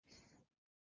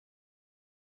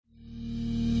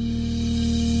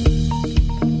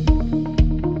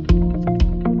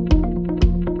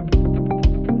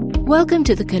Welcome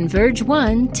to the Converge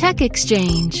One Tech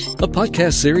Exchange, a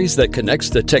podcast series that connects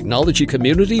the technology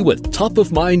community with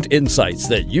top-of-mind insights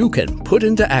that you can put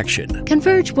into action.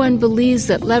 Converge One believes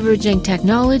that leveraging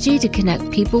technology to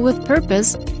connect people with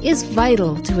purpose is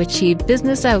vital to achieve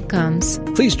business outcomes.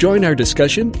 Please join our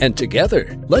discussion, and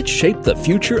together, let's shape the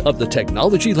future of the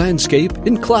technology landscape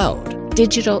in cloud,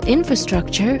 digital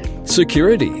infrastructure,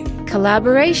 security,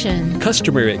 collaboration,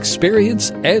 customer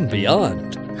experience, and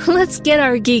beyond. Let's get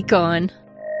our geek on.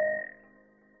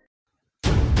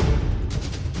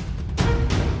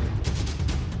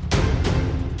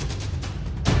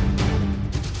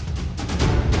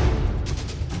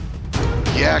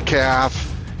 Yeah,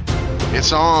 Kath.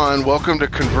 It's on. Welcome to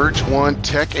Converge One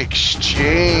Tech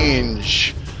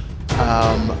Exchange.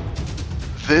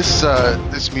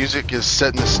 This music is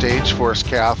setting the stage for us,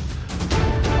 Kath.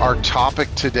 Our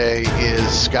topic today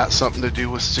is got something to do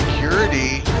with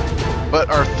security, but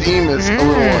our theme is a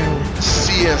little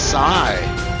CSI.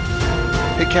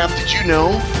 Hey, Kath, did you know?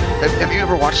 Have you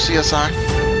ever watched CSI?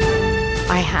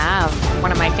 I have.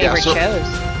 One of my favorite shows.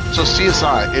 So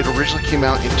CSI, it originally came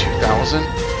out in 2000.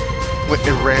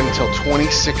 It ran until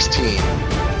 2016.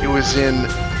 It was in,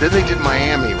 then they did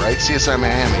Miami, right? CSI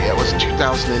Miami. It was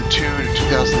 2002 to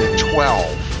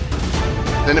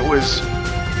 2012. Then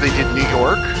they did New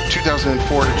York,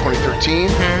 2004 to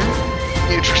 2013.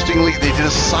 Interestingly, they did a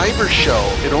cyber show.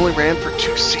 It only ran for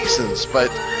 2 seasons, but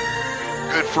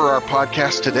good for our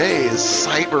podcast today is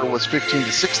Cyber was 15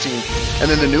 to 16.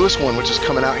 And then the newest one, which is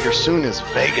coming out here soon, is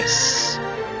Vegas.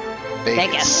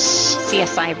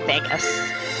 CSI Vegas.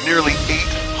 Nearly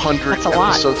 800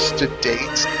 episodes to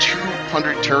date,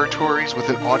 200 territories with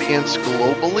an audience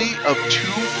globally of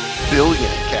 2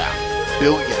 billion, Kath.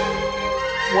 Billion.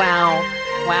 Wow.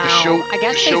 I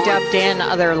guess they dubbed in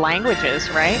other languages,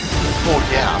 right? Oh,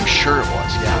 yeah, I'm sure it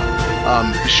was,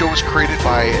 yeah. The show was created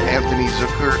by Anthony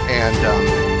Zucker and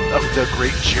of the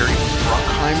great Jerry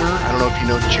Bruckheimer. I don't know if you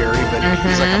know Jerry, but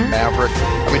he's like a maverick.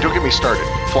 I mean, don't get me started.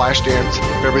 Flashdance,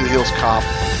 Beverly Hills Cop,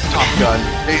 Top Gun,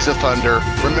 Days of Thunder,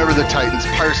 Remember the Titans,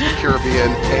 Pirates of the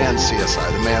Caribbean, and CSI.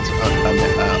 The man's a legend.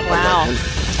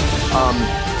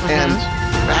 And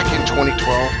back in 2012,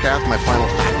 Kath, my final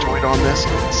factoid on this,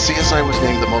 CSI was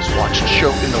named the most watched show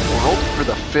in the world for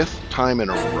the 5th time in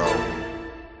a row.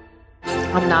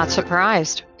 I'm not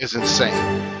surprised. Is insane.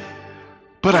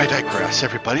 But I digress,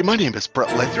 everybody. My name is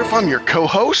Brett Lathrop. I'm your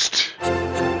co-host.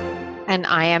 And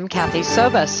I am Kathy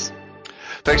Sobus.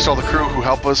 Thanks to all the crew who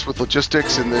help us with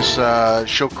logistics in this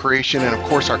show creation and, of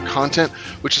course, our content,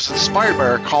 which is inspired by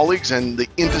our colleagues and the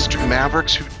industry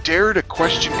mavericks who dare to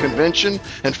question convention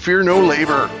and fear no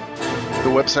labor. The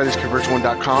website is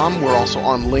converge1.com. We're also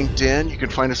on LinkedIn. You can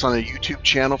find us on a YouTube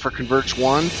channel for Converge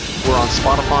One. We're on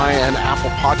Spotify and Apple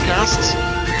Podcasts.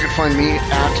 You can find me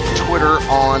at Twitter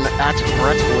on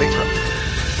 @Brett Lathrop.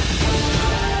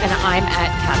 And I'm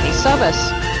at Kathy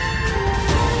Sobus.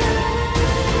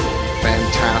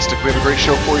 Fantastic. We have a great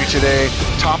show for you today.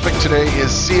 Topic today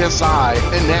is CSI,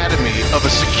 Anatomy of a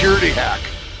Security Hack.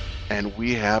 And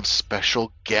we have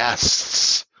special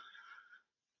guests.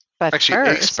 But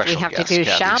actually, first, we have to do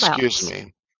shout-outs. Excuse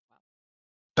me.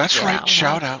 That's right,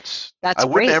 shout-outs. That's I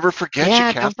wouldn't ever forget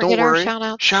you, Kath. Don't worry.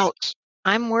 Shouts.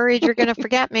 I'm worried you're going to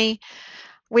forget me.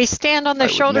 We stand on the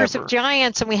shoulders of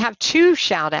giants, and we have 2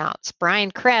 shout-outs. Brian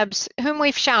Krebs, whom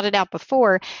we've shouted out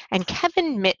before, and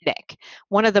Kevin Mitnick,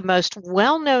 one of the most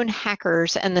well-known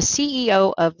hackers and the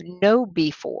CEO of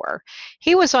KnowBe4.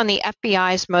 He was on the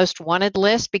FBI's most wanted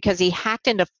list because he hacked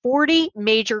into 40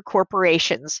 major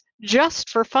corporations just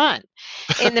for fun.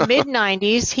 In the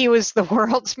mid-90s, he was the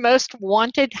world's most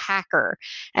wanted hacker.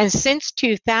 And since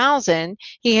 2000,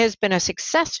 he has been a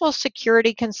successful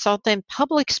security consultant,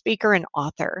 public speaker, and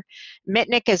author.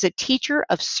 Mitnick is a teacher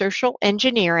of social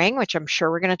engineering, which I'm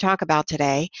sure we're going to talk about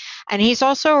today. And he's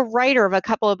also a writer of a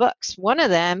couple of books. One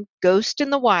of them, Ghost in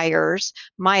the Wires,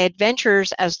 My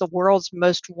Adventures as the World's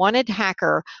Most Wanted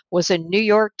Hacker, was a New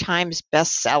York Times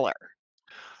bestseller.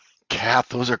 Kath,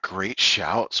 those are great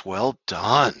shouts. Well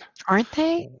done. Aren't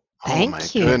they? Oh my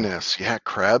goodness. Yeah,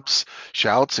 Krebs,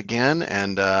 shouts again,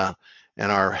 and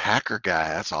our hacker guy.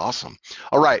 That's awesome.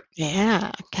 All right.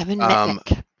 Yeah, Kevin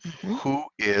Mitnick. Who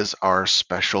is our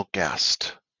special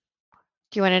guest?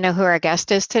 Do you want to know who our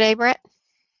guest is today, Brett?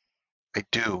 I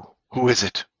do. Who is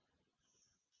it?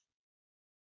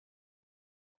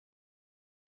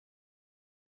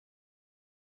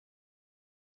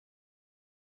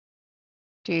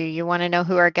 Do you want to know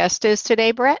who our guest is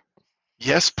today, Brett?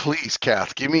 Yes, please,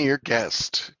 Kath. Give me your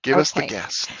guest. Give us the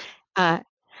guest.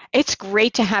 It's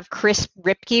great to have Chris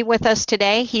Ripke with us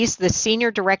today. He's the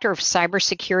Senior Director of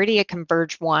Cybersecurity at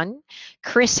Converge One.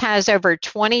 Chris has over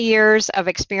 20 years of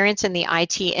experience in the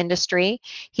IT industry.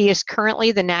 He is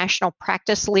currently the National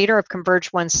Practice Leader of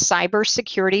Converge One's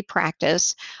cybersecurity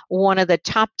practice, one of the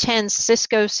top 10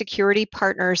 Cisco security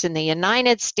partners in the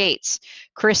United States.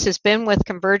 Chris has been with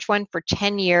Converge One for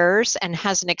 10 years and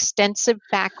has an extensive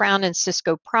background in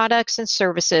Cisco products and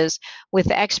services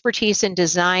with expertise in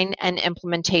design and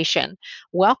implementation.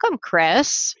 Welcome,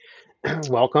 Chris.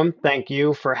 Welcome. Thank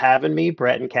you for having me,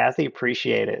 Brett and Kathy.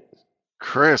 Appreciate it.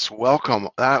 Chris, welcome.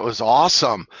 That was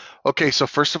awesome. Okay, so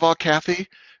first of all, Kathy,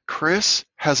 Chris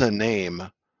has a name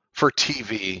for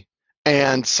TV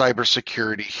and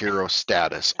cybersecurity hero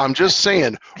status. I'm just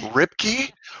saying,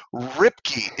 Ripke.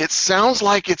 It sounds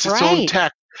like it's its own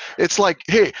tech. It's like,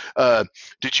 hey,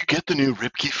 did you get the new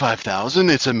Ripke 5000?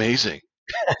 It's amazing.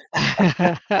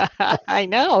 I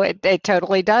know, it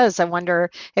totally does. I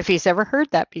wonder if he's ever heard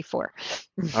that before.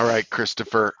 All right,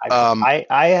 Christopher.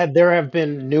 There have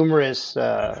been numerous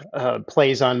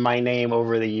plays on my name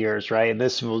over the years, right?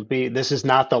 This is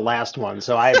not the last one,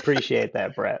 so I appreciate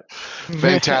that, Brett.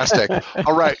 Fantastic.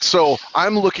 All right, so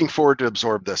I'm looking forward to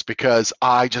absorb this because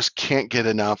I just can't get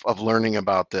enough of learning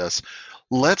about this.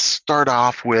 Let's start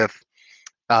off with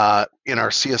in our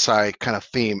CSI kind of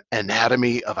theme,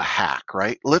 anatomy of a hack,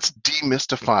 right? Let's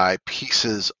demystify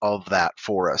pieces of that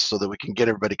for us so that we can get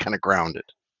everybody kind of grounded.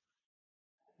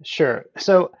 Sure.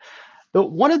 So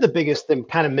one of the biggest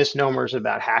kind of misnomers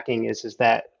about hacking is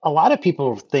that a lot of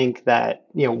people think that,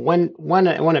 you know,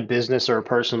 when a business or a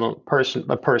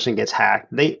person gets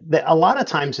hacked, they a lot of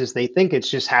times they think it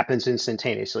just happens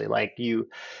instantaneously. Like you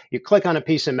click on a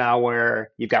piece of malware,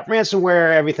 you've got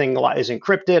ransomware, everything is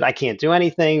encrypted, I can't do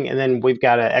anything, and then we've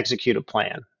got to execute a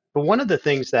plan. But one of the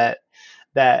things that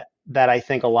I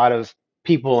think a lot of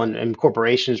people and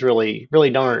corporations really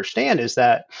don't understand is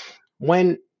that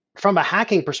when from a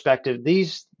hacking perspective,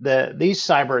 these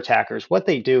cyber attackers, what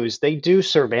they do is they do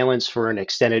surveillance for an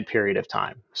extended period of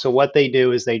time. So what they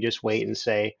do is they just wait and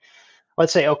say,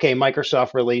 let's say, okay,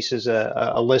 Microsoft releases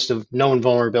a list of known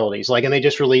vulnerabilities, and they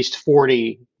just released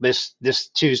 40 this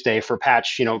Tuesday for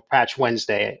patch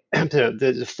Wednesday,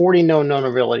 the 40 known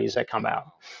vulnerabilities that come out.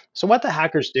 So what the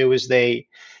hackers do is they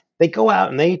go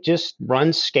out and they just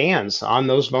run scans on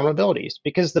those vulnerabilities,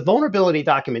 because the vulnerability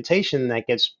documentation that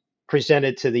gets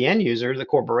presented to the end user, the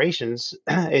corporations,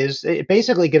 it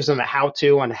basically gives them a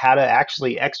how-to on how to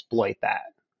actually exploit that.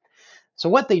 So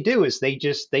what they do is they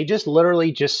just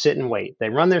literally just sit and wait. They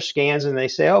run their scans and they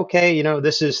say, okay,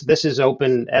 this is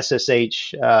open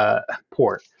SSH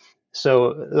port.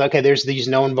 So okay, there's these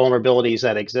known vulnerabilities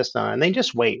that exist on it, and they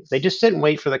just wait. They just sit and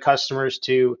wait for the customers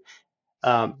to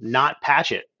not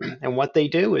patch it. And what they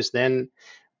do is then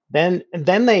they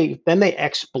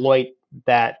exploit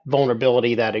that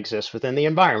vulnerability that exists within the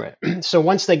environment. So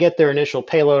once they get their initial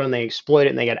payload and they exploit it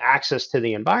and they get access to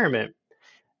the environment,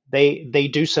 they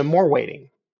do some more waiting.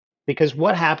 Because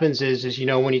what happens is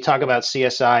when you talk about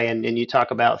CSI and you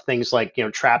talk about things like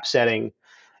trap setting,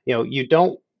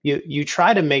 you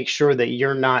try to make sure that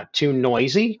you're not too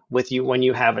noisy when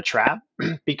you have a trap,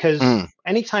 because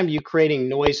anytime you're creating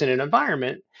noise in an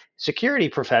environment, security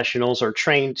professionals are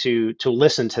trained to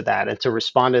listen to that and to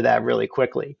respond to that really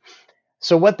quickly.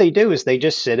 So what they do is they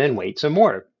just sit and wait some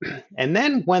more. And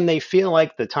then when they feel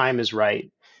like the time is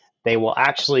right, they will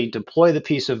actually deploy the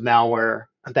piece of malware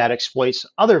that exploits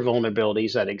other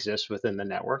vulnerabilities that exist within the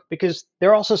network, because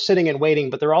they're also sitting and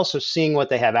waiting, but they're also seeing what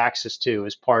they have access to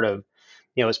as part of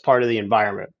the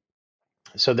environment.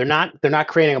 So they're not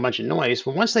creating a bunch of noise.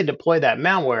 But once they deploy that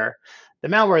malware, the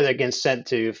malware that gets sent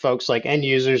to folks like end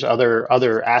users,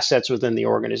 other assets within the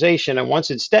organization, and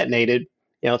once it's detonated,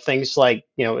 things like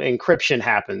encryption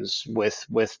happens with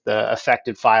the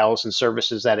affected files and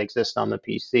services that exist on the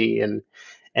PC,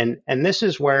 and this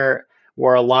is where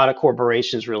a lot of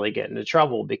corporations really get into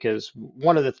trouble, because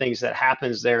one of the things that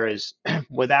happens there is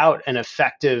without an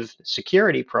effective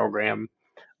security program,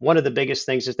 one of the biggest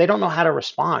things is they don't know how to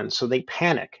respond, so they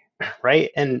panic, right?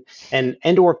 And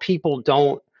or people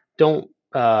don't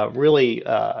really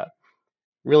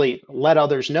let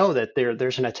others know that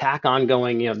there's an attack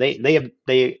ongoing.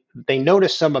 They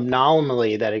notice some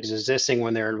anomaly that is existing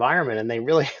in their environment, and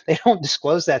they don't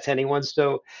disclose that to anyone.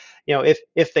 So,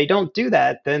 if they don't do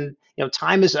that, then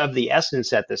time is of the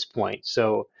essence at this point.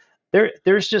 So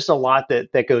there's just a lot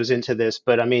that goes into this.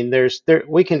 But I mean,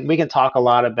 we can talk a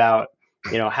lot about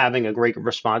having a great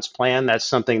response plan. That's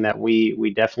something that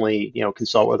we definitely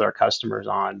consult with our customers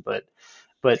on. But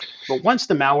But once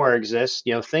the malware exists,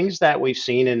 things that we've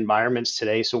seen in environments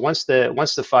today. So once the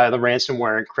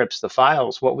ransomware encrypts the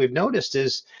files, what we've noticed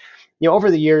is, over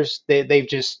the years, they've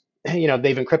just,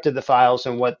 they've encrypted the files,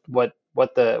 and what the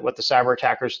cyber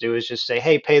attackers do is just say,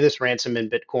 hey, pay this ransom in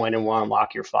Bitcoin and we'll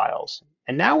unlock your files.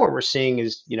 And now what we're seeing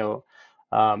is, double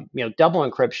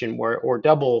encryption, or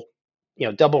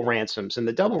double ransoms. And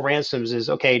the double ransoms is,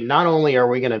 okay, not only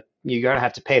are you're gonna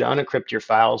have to pay to unencrypt your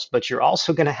files, but you're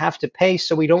also gonna have to pay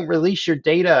so we don't release your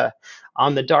data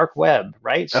on the dark web,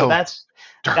 right? So Oh, that's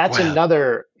dark that's web.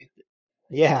 another.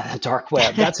 Yeah, the dark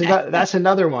web. That's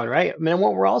another one, right? I mean,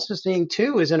 what we're also seeing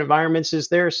too is in environments is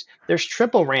there's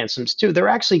triple ransoms too. They're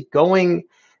actually going.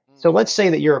 So let's say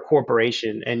that you're a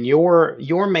corporation and your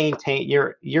data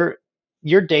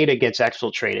gets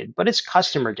exfiltrated, but it's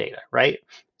customer data, right?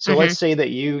 So Hmm. let's say that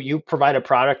you provide a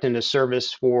product and a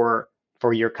service for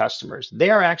your customers. They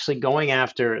are actually going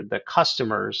after the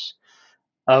customers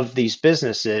of these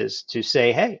businesses to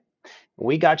say, hey,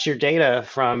 we got your data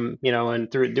from, and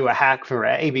through do a hack for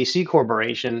ABC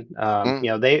Corporation.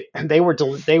 Mm. They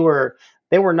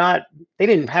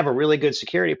didn't have a really good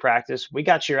security practice. We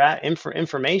got your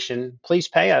information. Please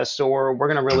pay us, or we're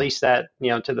going to release that,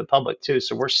 to the public too.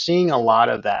 So we're seeing a lot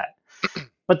of that.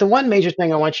 But the one major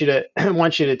thing I want you to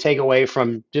want you to take away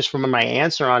from my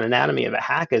answer on anatomy of a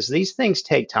hack is these things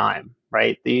take time,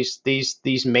 right? These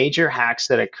major hacks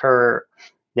that occur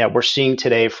that we're seeing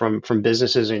today from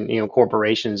businesses and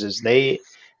corporations is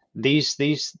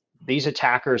these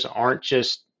attackers aren't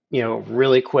just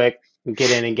really quick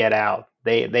get in and get out.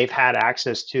 They've had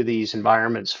access to these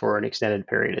environments for an extended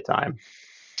period of time.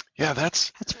 Yeah,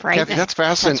 That's Kathy, frightening. that's That's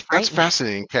fascinating. That's frightening.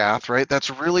 fascinating, Kath, right? That's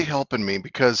really helping me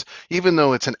because even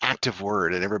though it's an active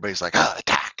word and everybody's like, oh,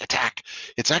 attack, attack,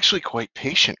 it's actually quite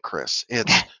patient, Chris.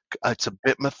 It's a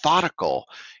bit methodical.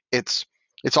 It's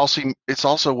it's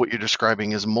also what you're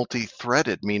describing is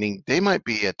multi-threaded, meaning they might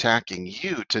be attacking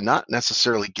you to not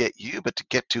necessarily get you, but to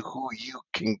get to who you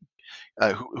can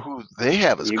who they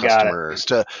have as You got it. customers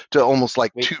to almost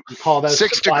like We call those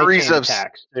six supply degrees chain of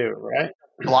attacks too, right?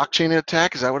 blockchain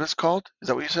attack. Is that what it's called? Is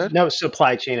that what you said? No,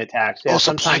 supply chain attacks. Yeah, Oh,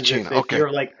 supply sometimes chain. if Okay.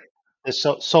 you're like the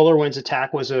SolarWinds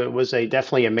attack was a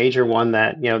definitely a major one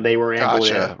that they were able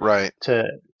Gotcha. Right. to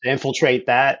infiltrate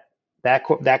that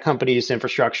company's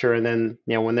infrastructure, and then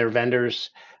when their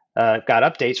vendors got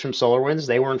updates from SolarWinds,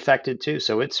 they were infected too.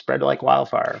 So it spread like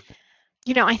wildfire.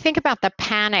 I think about the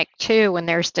panic too when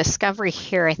there's discovery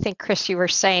here. I think, Chris, you were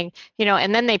saying,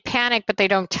 and then they panic, but they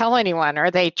don't tell anyone.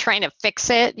 Are they trying to fix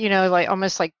it? Like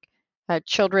almost like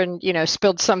children,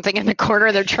 spilled something in the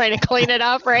corner. They're trying to clean it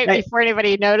up, right, Hey, before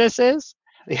anybody notices.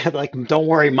 yeah, like don't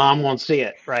worry, mom won't see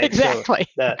it, right? So Exactly.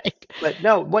 the Right. but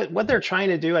no, what they're trying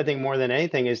to do, I think more than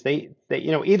anything, is they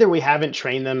either we haven't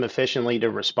trained them efficiently to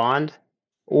respond,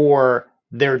 or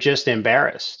they're just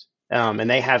embarrassed, and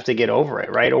they have to get over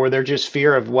it, right? Or they're just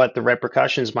fear of what the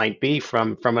repercussions might be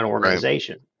from an Right.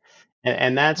 organization,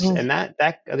 and that's Mm. and that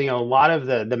a lot of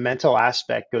the mental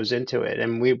aspect goes into it,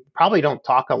 and we probably don't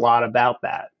talk a lot about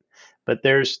that. But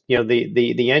there's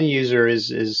the end user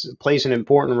is plays an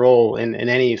important role in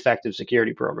any effective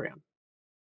security program.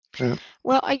 Yeah.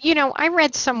 Well, I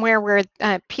read somewhere where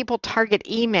people target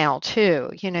email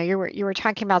too. You were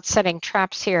talking about setting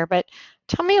traps here, but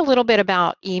tell me a little bit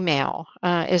about email.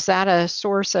 Is that a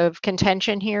source of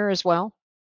contention here as well?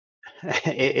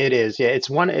 It is, yeah.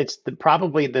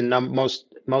 Probably the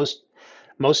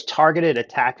most targeted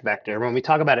attack vector. When we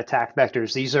talk about attack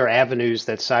vectors, these are avenues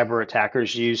that cyber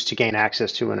attackers use to gain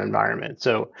access to an environment.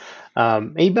 So,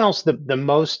 email's the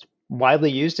most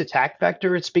widely used attack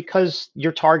vector. It's because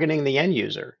you're targeting the end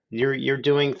user. You're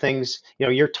doing things.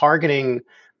 You're targeting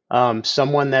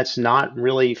someone that's not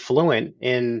really fluent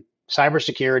in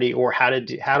cybersecurity, or how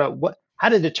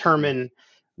to determine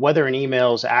whether an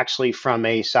email is actually from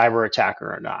a cyber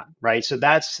attacker or not, right? So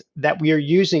that we are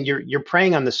using, you're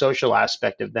preying on the social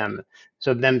aspect of them.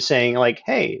 So them saying like,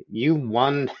 hey, you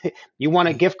won you won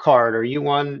a gift card, or you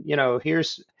won,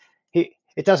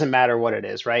 it doesn't matter what it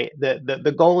is, right?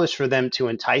 The goal is for them to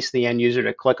entice the end user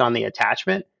to click on the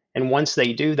attachment. And once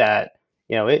they do that,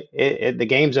 the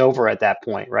game's over at that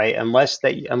point, right?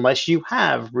 Unless you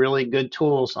have really good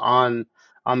tools on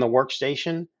the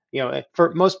workstation.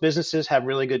 For most businesses have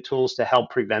really good tools to help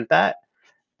prevent that.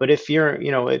 But if you're,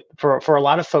 for a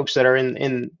lot of folks that are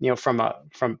in from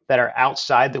that are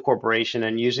outside the corporation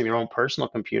and using their own personal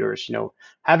computers,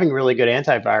 having really good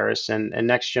antivirus and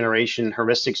next generation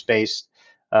heuristics based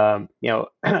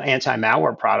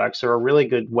anti-malware products are a really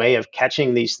good way of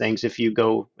catching these things if you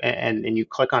go and you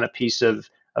click on a piece of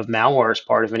malware as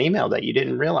part of an email that you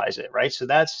didn't realize it, right? So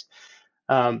that's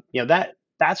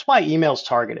that's why email's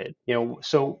targeted.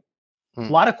 So a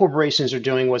lot of corporations are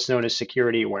doing what's known as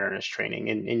security awareness training,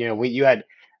 and we had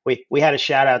a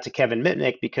shout out to Kevin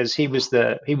Mitnick because he was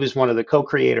one of the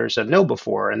co-creators of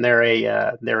KnowBe4, and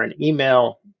they're an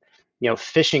email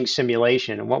phishing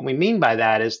simulation. And what we mean by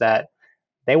that is that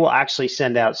they will actually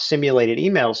send out simulated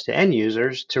emails to end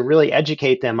users to really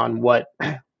educate them on what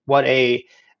a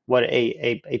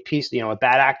piece, a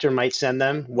bad actor might send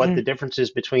them, what the difference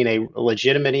is between a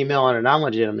legitimate email and a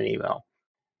non-legitimate email.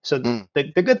 So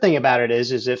the good thing about it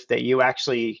is if that you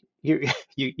actually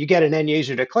you get an end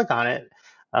user to click on it,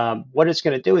 what it's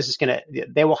going to do is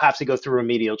they will have to go through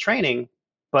remedial training,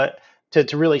 but to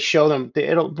really show them,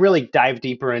 it'll really dive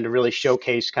deeper into really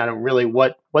showcase kind of really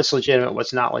what's legitimate,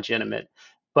 what's not legitimate.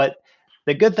 But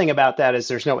the good thing about that is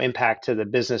there's no impact to the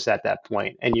business at that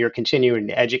point, and you're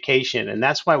continuing education. And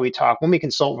that's why we talk when we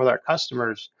consult with our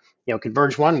customers.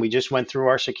 Converge One, we just went through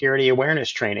our security awareness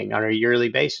training on a yearly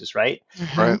basis, right?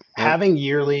 Right. Having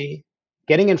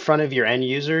getting in front of your end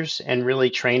users and really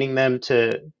training them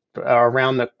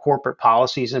around the corporate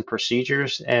policies and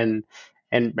procedures, and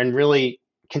really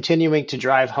continuing to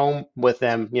drive home with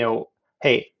them,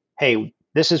 hey,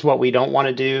 this is what we don't want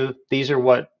to do. These are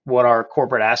what our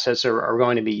corporate assets are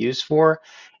going to be used for,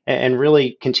 and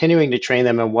really continuing to train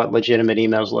them on what legitimate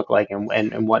emails look like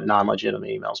and what non-legitimate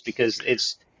emails, because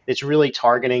it's really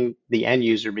targeting the end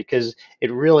user, because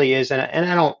it really is.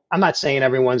 And I'm not saying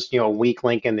everyone's a weak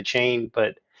link in the chain,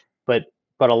 but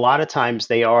a lot of times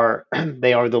they are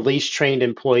the least trained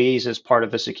employees as part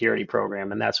of a security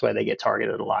program, and that's why they get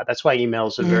targeted a lot. That's why email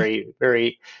is a very,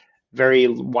 very, very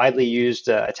widely used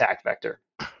attack vector.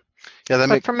 Yeah,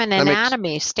 but from an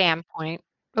anatomy standpoint,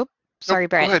 sorry,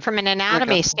 Brett. From an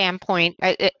anatomy standpoint,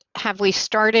 have we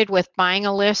started with buying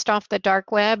a list off the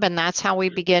dark web, and that's how we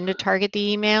begin to target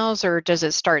the emails, or does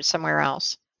it start somewhere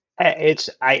else?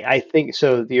 I think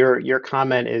so. Your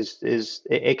comment is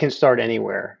it can start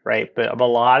anywhere, right? But a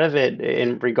lot of it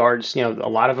in regards, a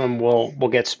lot of them will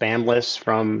get spam lists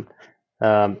from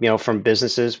from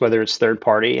businesses, whether it's third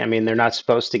party. I mean, they're not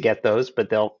supposed to get those, but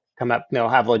they'll come up,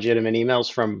 have legitimate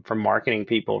emails from marketing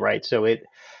people, right? So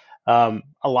a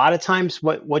lot of times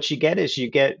what you get is you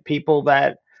get people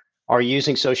that are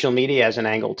using social media as an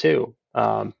angle too.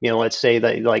 Let's say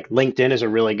that like LinkedIn is a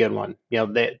really good one.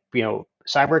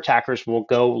 Cyber attackers will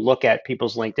go look at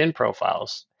people's LinkedIn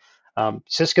profiles.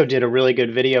 Cisco did a really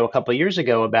good video a couple of years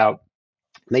ago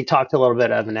they talked a little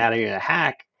bit of anatomy of a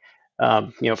hack,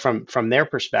 from their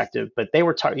perspective, but they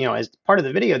were, as part of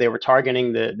the video, they were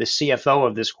targeting the CFO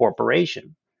of this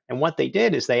corporation. And what they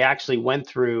did is they actually went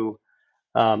through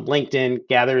LinkedIn,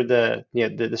 gathered the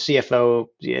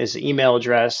CFO's email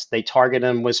address. They target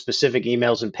them with specific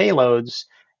emails and payloads,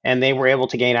 and they were able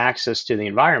to gain access to the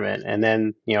environment. And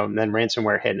then, then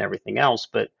ransomware hit and everything else.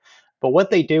 But what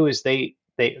they do is they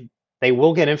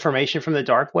will get information from the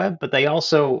dark web, but they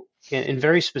also, in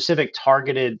very specific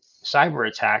targeted cyber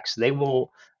attacks, they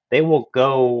will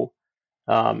go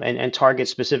and target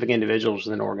specific individuals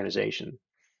within an organization.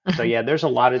 So yeah, there's a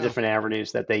lot of different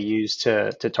avenues that they use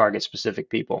to target specific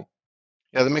people.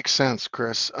 Yeah, that makes sense,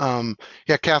 Chris.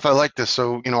 Yeah, Kath, I like this.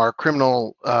 So our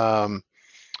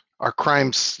our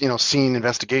crime scene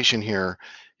investigation here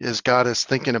has got us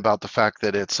thinking about the fact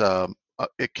that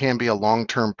it can be a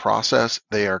long-term process.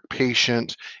 They are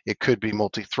patient. It could be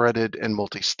multi-threaded and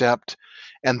multi-stepped.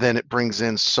 And then it brings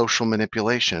in social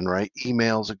manipulation, right?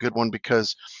 Email is a good one,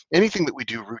 because anything that we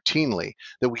do routinely,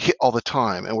 that we hit all the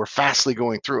time, and we're fastly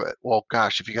going through it. Well,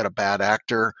 gosh, if you got a bad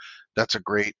actor, that's a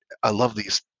great, I love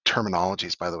these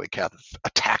terminologies, by the way, Kath.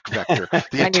 Attack vector.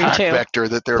 The attack vector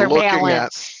that they're looking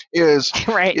at is,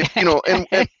 right.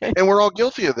 And we're all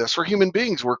guilty of this. We're human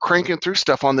beings. We're cranking through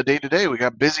stuff on the day-to-day. We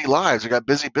got busy lives. We got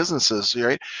busy businesses,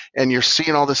 right? And you're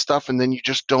seeing all this stuff, and then you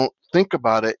just don't think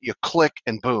about it. You click,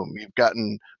 and boom, you've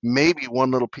gotten maybe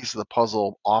one little piece of the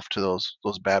puzzle off to those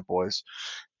bad boys.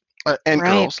 And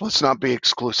girls, let's not be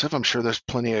exclusive. I'm sure there's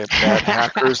plenty of bad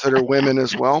hackers that are women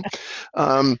as well.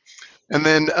 And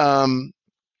then,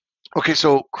 okay,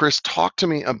 so Chris, talk to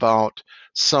me about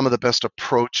some of the best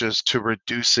approaches to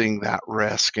reducing that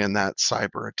risk and that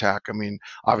cyber attack. I mean,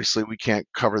 obviously, we can't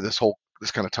cover this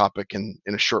kind of topic in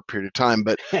a short period of time,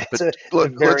 but we're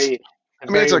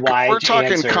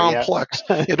talking answer, complex.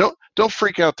 Yeah. Don't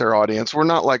freak out there, audience. We're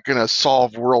not like going to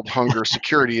solve world hunger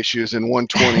security issues in one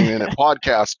 20-minute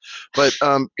podcast. But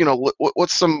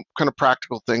what's some kind of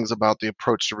practical things about the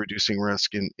approach to reducing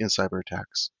risk in cyber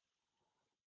attacks?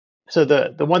 So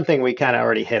the one thing we kind of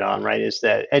already hit on, right, is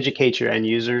that educate your end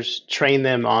users, train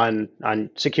them on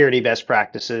security best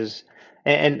practices.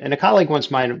 And a colleague once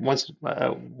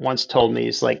told me,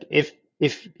 is like, if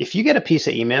if you get a piece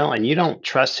of email and you don't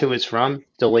trust who it's from,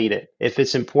 delete it. If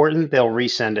it's important, they'll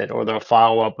resend it or they'll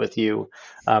follow up with you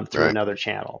through Right. another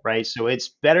channel, right? So it's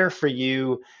better for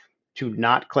you to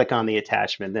not click on the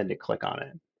attachment than to click on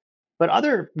it. But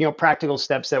other, practical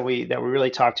steps that we really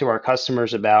talk to our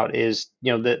customers about is,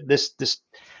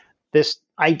 this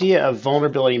idea of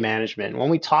vulnerability management. When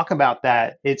we talk about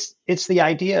that, it's the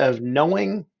idea of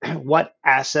knowing what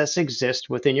assets exist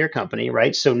within your company,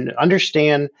 right? So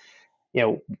understand,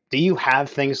 do you have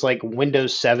things like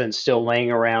Windows 7 still laying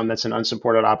around that's an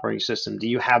unsupported operating system? Do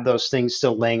you have those things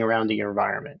still laying around in your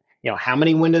environment? How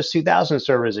many Windows 2000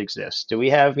 servers exist? Do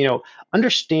we have,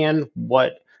 understand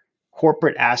what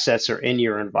corporate assets are in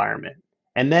your environment.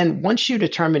 And then once you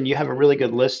determine you have a really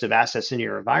good list of assets in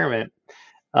your environment,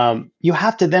 you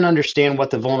have to then understand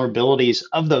what the vulnerabilities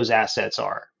of those assets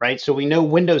are, right? So we know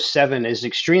Windows 7 is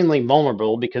extremely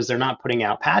vulnerable because they're not putting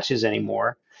out patches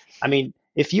anymore. I mean,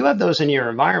 if you have those in your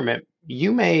environment,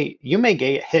 you may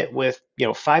get hit with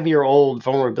 5-year-old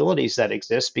vulnerabilities that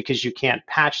exist because you can't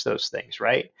patch those things,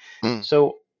 right? Mm.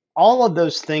 So all of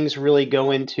those things really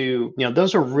go into,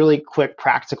 those are really quick,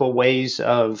 practical ways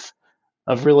of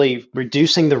really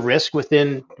reducing the risk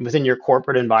within your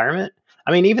corporate environment.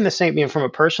 I mean, even the same, from a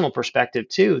personal perspective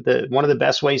too, one of the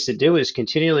best ways to do is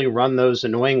continually run those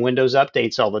annoying Windows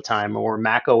updates all the time or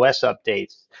Mac OS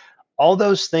updates. All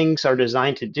those things are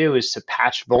designed to do is to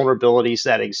patch vulnerabilities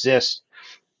that exist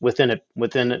within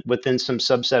some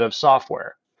subset of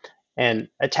software. And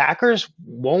attackers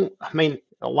won't, I mean,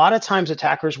 a lot of times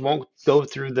attackers won't go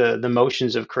through the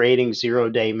motions of creating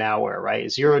zero-day malware, right? A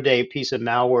zero-day piece of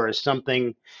malware is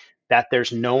something that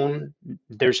there's no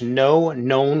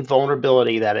known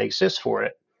vulnerability that exists for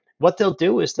it. What they'll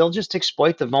do is they'll just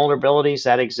exploit the vulnerabilities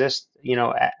that exist,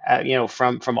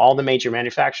 from all the major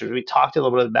manufacturers. We talked a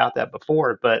little bit about that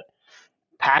before, but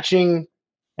patching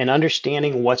and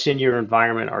understanding what's in your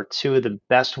environment are two of the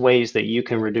best ways that you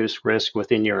can reduce risk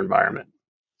within your environment.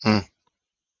 Mm.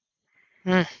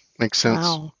 Mm. Makes sense.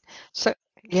 Wow. So,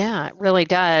 yeah, it really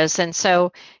does. And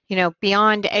so,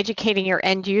 beyond educating your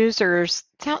end users,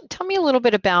 tell me a little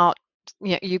bit about,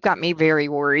 you've got me very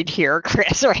worried here,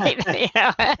 Chris, right?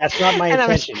 That's not my And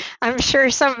intention. I'm sure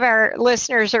some of our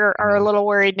listeners are a little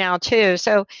worried now too.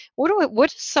 So what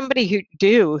does somebody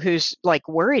who's like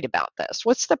worried about this?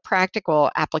 What's the practical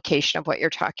application of what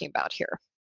you're talking about here?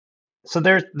 So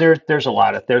there's a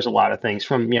lot of things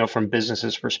from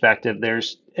businesses perspective.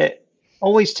 There's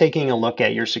always taking a look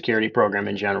at your security program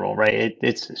in general, right?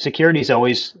 It's security is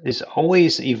always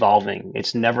evolving.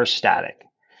 It's never static,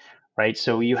 right?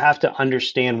 So you have to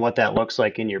understand what that looks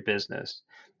like in your business.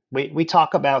 We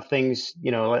talk about things,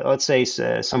 let's say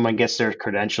someone gets their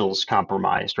credentials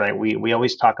compromised, right? We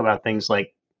always talk about things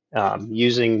like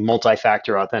using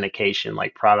multi-factor authentication,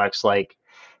 like products like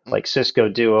Cisco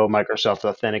Duo, Microsoft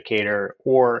Authenticator,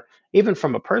 or even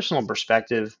from a personal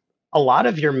perspective, a lot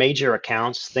of your major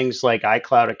accounts, things like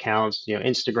iCloud accounts,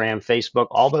 Instagram, Facebook,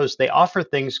 all those, they offer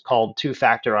things called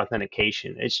two-factor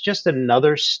authentication. It's just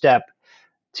another step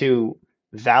to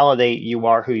validate you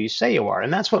are who you say you are.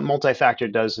 And that's what multi-factor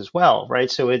does as well,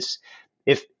 right? So it's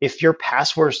if your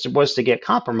password was to get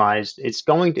compromised,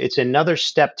 it's another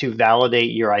step to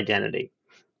validate your identity.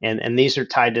 And these are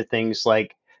tied to things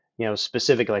like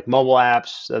specific like mobile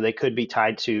apps. So they could be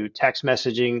tied to text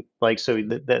messaging, like so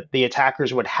the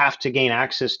attackers would have to gain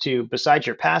access to, besides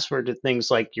your password, to things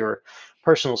like your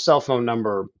personal cell phone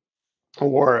number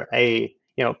or a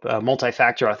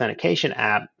multi-factor authentication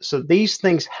app. So these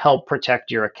things help protect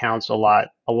your accounts a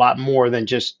lot more than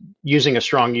just using a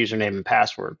strong username and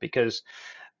password, because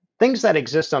things that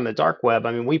exist on the dark web,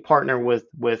 I mean, we partner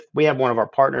we have one of our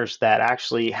partners that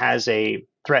actually has a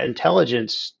threat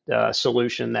intelligence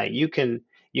solution that you can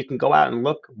go out and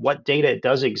look what data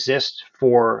does exist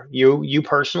for you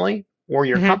personally or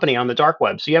your company on the dark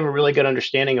web. So you have a really good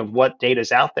understanding of what data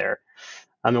is out there.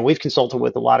 I mean, we've consulted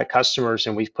with a lot of customers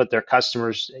and we've put their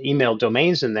customers' email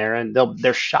domains in there, and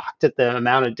they're shocked at the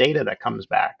amount of data that comes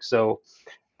back. So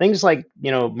things like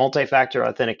multi-factor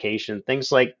authentication,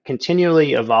 things like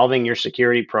continually evolving your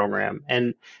security program,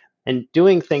 and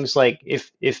doing things like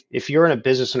if you're in a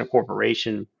business and a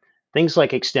corporation, things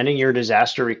like extending your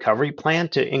disaster recovery plan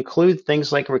to include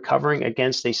things like recovering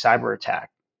against a cyber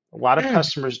attack. A lot of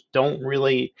customers don't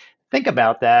really think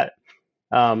about that.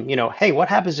 Hey, what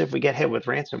happens if we get hit with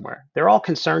ransomware? They're all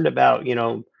concerned about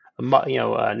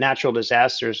natural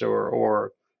disasters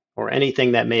or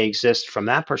anything that may exist from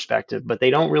that perspective, but they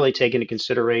don't really take into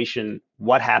consideration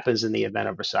what happens in the event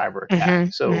of a cyber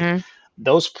attack. So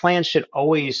those plans should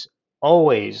always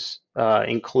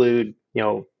include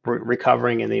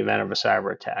recovering in the event of a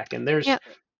cyber attack. And there's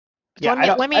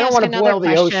Yeah, let me ask another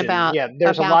question about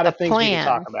there's a lot of things we can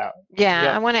talk about.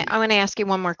 Yeah, I want to ask you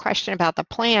one more question about the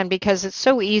plan, because it's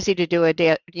so easy to do I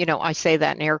say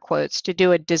that in air quotes, to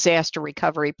do a disaster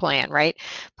recovery plan, right?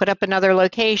 Put up another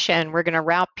location, we're going to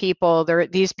route people,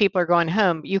 these people are going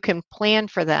home. You can plan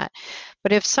for that.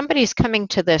 But if somebody's coming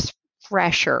to this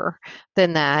fresher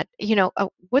than that,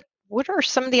 what are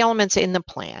some of the elements in the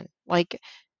plan? Like,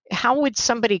 how would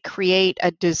somebody create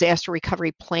a disaster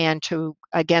recovery plan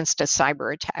against a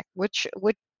cyber attack? What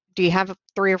do you have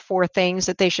 3 or 4 things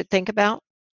that they should think about?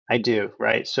 I do,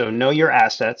 right? So know your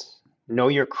assets, know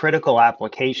your critical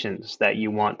applications that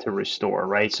you want to restore,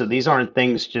 right? So these aren't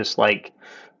things just like,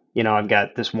 I've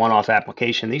got this one-off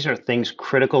application. These are things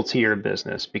critical to your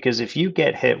business, because if you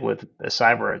get hit with a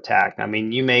cyber attack, I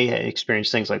mean, you may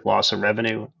experience things like loss of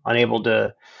revenue, unable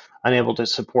to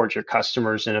support your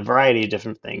customers in a variety of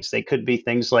different things. They could be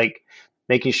things like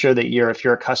making sure that if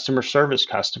you're a customer service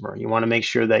customer, you want to make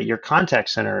sure that your contact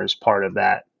center is part of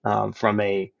that from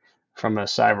a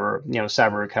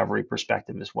cyber recovery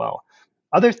perspective as well.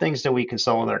 Other things that we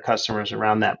consult with our customers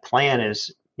around that plan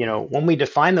is, when we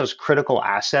define those critical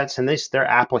assets, and they're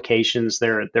applications,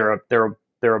 they're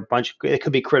a bunch. It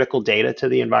could be critical data to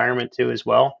the environment too as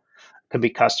well. It could be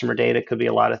customer data. It could be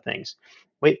a lot of things.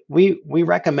 We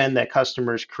recommend that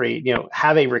customers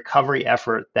have a recovery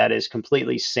effort that is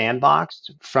completely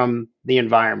sandboxed from the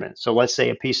environment. So let's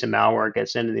say a piece of malware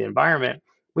gets into the environment.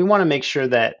 We want to make sure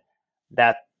that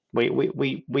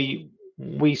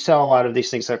we sell a lot of these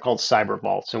things that are called cyber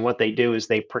vaults. And what they do is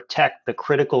they protect the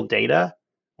critical data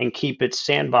and keep it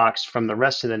sandboxed from the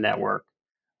rest of the network.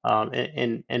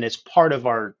 And it's part of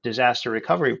our disaster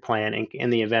recovery plan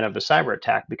in the event of a cyber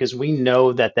attack, because we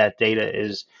know that data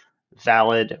is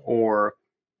valid, or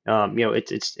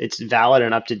it's valid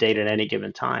and up to date at any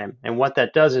given time. And what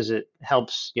that does is it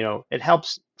helps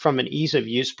from an ease of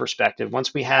use perspective.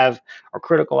 Once we have our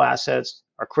critical assets,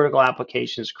 our critical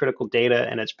applications, critical data,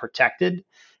 and it's protected,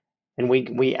 and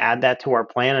we add that to our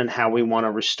plan and how we want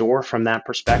to restore from that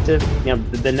perspective,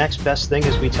 the next best thing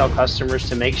is we tell customers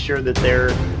to make sure that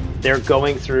they're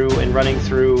going through and running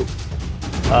through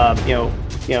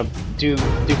do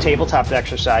tabletop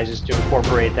exercises to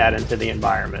incorporate that into the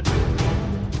environment.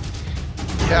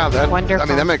 Yeah, wonderful. I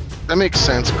mean, that makes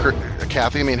sense,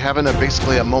 Kathy. I mean, having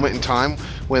basically a moment in time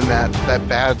when that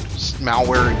bad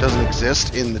malware doesn't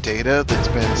exist in the data that's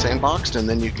been sandboxed, and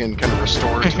then you can kind of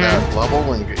restore to that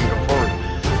level and go forward.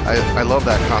 I love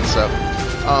that concept.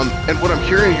 And what I'm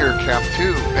hearing here, Kath,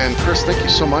 too, and Chris, thank you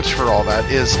so much for all that,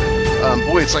 is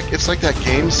it's like that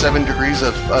game 7 Degrees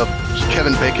of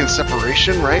Kevin Bacon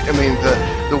separation, right? I mean,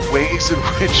 the ways in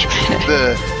which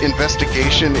the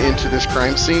investigation into this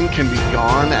crime scene can be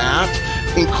gone at,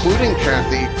 including,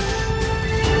 Kathy,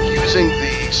 using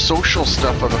the social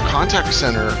stuff of a contact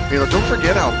center. Don't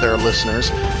forget out there,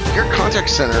 listeners, your contact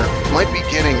center might be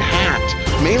getting hacked,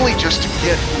 mainly just to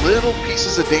get little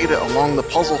pieces of data along the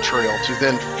puzzle trail to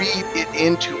then feed it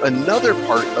into another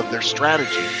part of their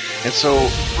strategy. And so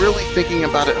really thinking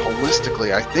about it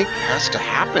holistically, I think has to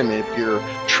happen if you're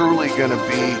truly going to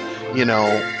be,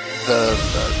 the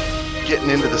getting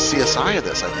into the CSI of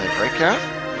this, I think. Right, Kath?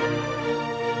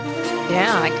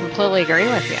 Yeah, I completely agree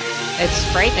with you. It's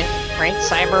frightening, right?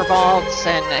 Cyber vaults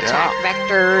and attack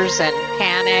vectors and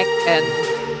panic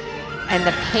and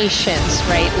the patience,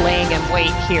 right? Lying in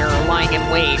wait. I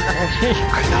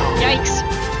know. Yikes.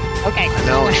 Okay. I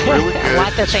know, it's really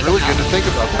good. It's really good to think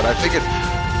about that. I think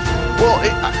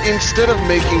instead of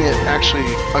making it actually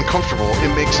uncomfortable, it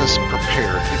makes us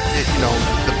prepared.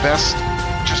 The best,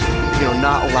 just,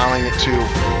 not allowing it to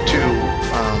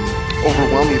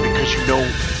overwhelm you, because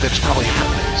that it's probably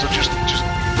happening. So just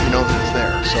know that it's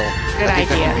there. So good I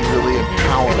think idea. That can be really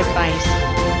empowering. Good advice.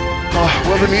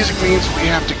 Well, the music means we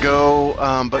have to go.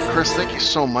 But Chris, thank you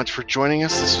so much for joining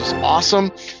us. This was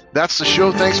awesome. That's the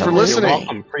show. Thanks for listening. You're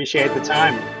welcome. Appreciate the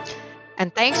time.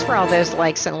 And thanks for all those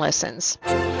likes and listens.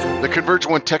 The Converge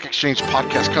One Tech Exchange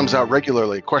podcast comes out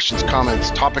regularly. Questions,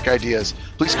 comments, topic ideas.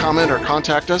 Please comment or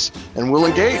contact us, and we'll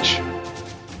engage.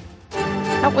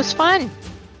 That was fun.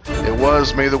 It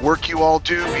was. May the work you all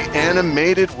do be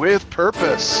animated with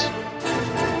purpose.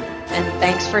 And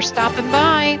thanks for stopping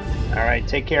by. All right.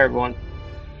 Take care, everyone.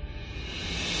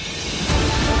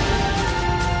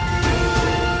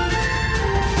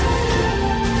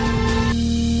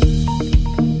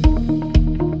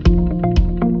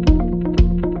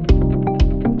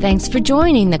 Thanks for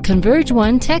joining the Converge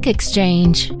One Tech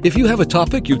Exchange. If you have a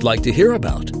topic you'd like to hear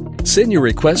about, send your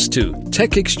request to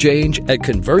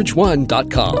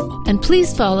techexchange@convergeone.com. And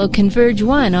please follow Converge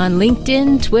One on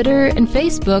LinkedIn, Twitter, and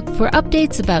Facebook for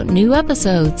updates about new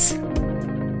episodes.